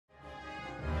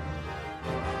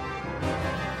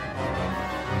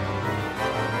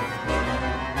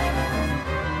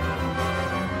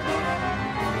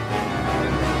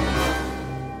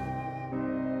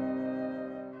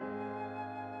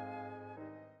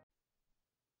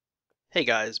Hey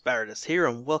guys, Barretus here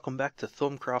and welcome back to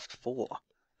Thaumcraft 4.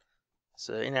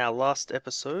 So in our last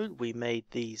episode we made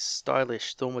these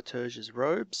stylish thaumaturge's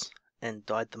robes and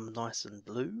dyed them nice and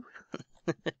blue.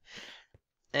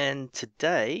 And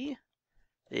today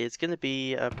is going to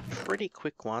be a pretty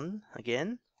quick one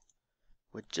again.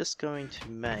 We're just going to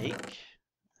make,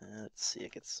 let's see, I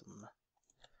get some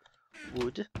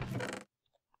wood.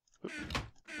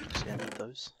 Actually I need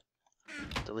those.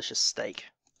 Delicious steak.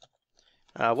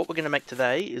 What we're going to make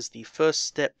today is the first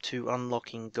step to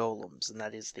unlocking golems, and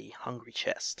that is the hungry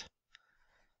chest.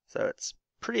 So it's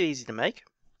pretty easy to make,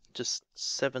 just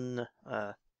 7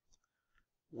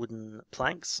 wooden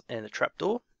planks and a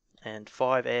trapdoor, and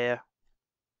 5 air,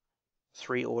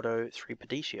 3 auto, 3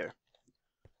 peditio.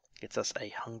 Gets us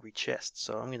a hungry chest,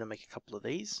 so I'm going to make a couple of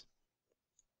these,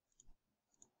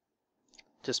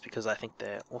 just because I think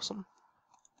they're awesome.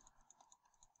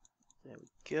 There we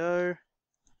go.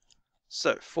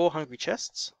 So, 4 hungry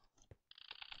chests.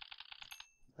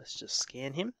 Let's just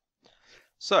scan him.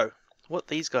 So, what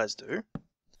these guys do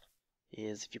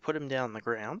is if you put them down on the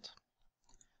ground,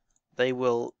 they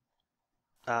will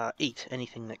eat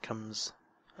anything that comes,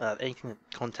 anything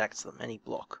that contacts them, any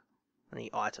block, any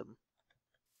item.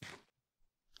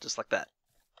 Just like that.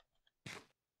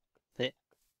 There.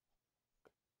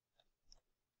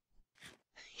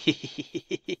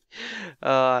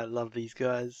 Oh, I love these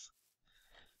guys.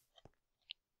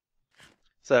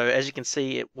 So as you can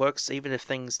see, it works even if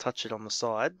things touch it on the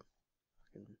side.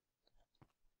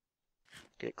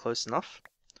 Get close enough.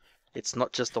 It's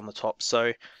not just on the top.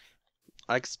 So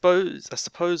I suppose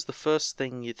the first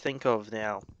thing you'd think of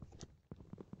now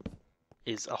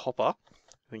is a hopper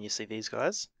when you see these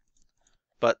guys.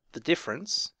 But the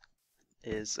difference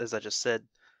is, as I just said,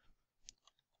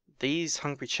 these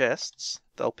hungry chests,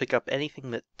 they'll pick up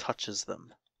anything that touches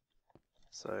them.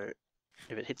 So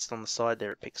if it hits it on the side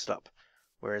there, it picks it up.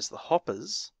 Whereas the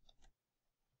hoppers,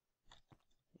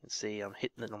 you can see I'm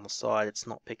hitting it on the side, it's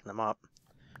not picking them up.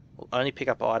 Will only pick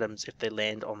up items if they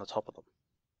land on the top of them.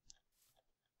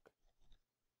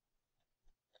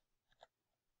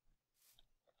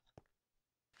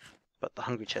 But the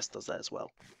hungry chest does that as well.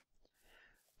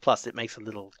 Plus it makes a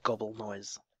little gobble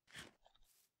noise.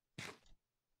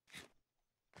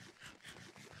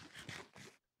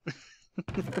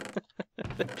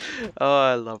 Oh,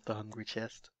 I love the hungry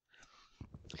chest.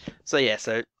 So yeah,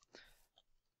 so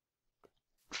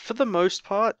for the most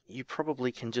part, you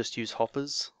probably can just use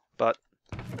hoppers, but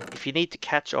if you need to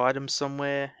catch items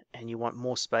somewhere and you want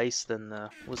more space, then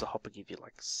what does a hopper give you,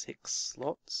 like 6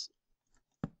 slots?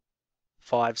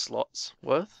 5 slots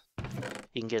worth?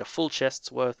 You can get a full chest's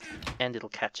worth, and it'll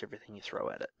catch everything you throw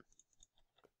at it.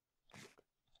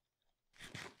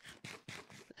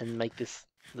 And make this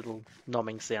little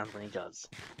nomming sound when he does.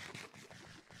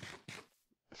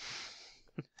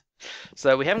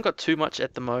 So we haven't got too much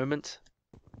at the moment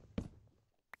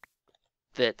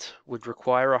that would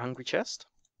require a hungry chest,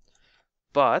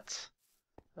 but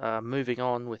moving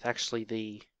on with actually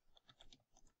the,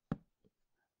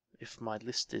 if my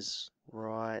list is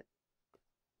right,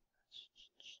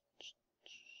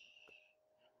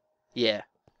 yeah,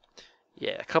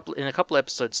 in a couple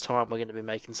episodes time we're going to be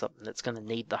making something that's going to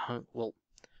need the well,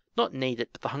 not need it,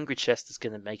 but the hungry chest is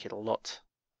going to make it a lot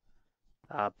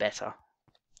better,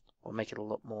 or make it a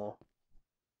lot more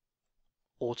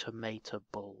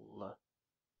automatable,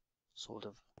 sort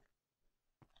of.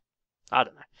 I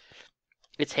don't know.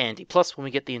 It's handy. Plus, when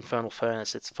we get the infernal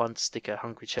furnace, it's fun to stick a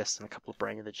hungry chest and a couple of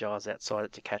brain in the jars outside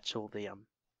it to catch all the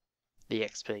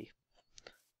XP.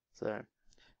 So,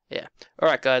 yeah. All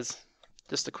right, guys.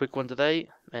 Just a quick one today,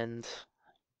 and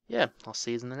yeah, I'll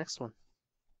see you in the next one.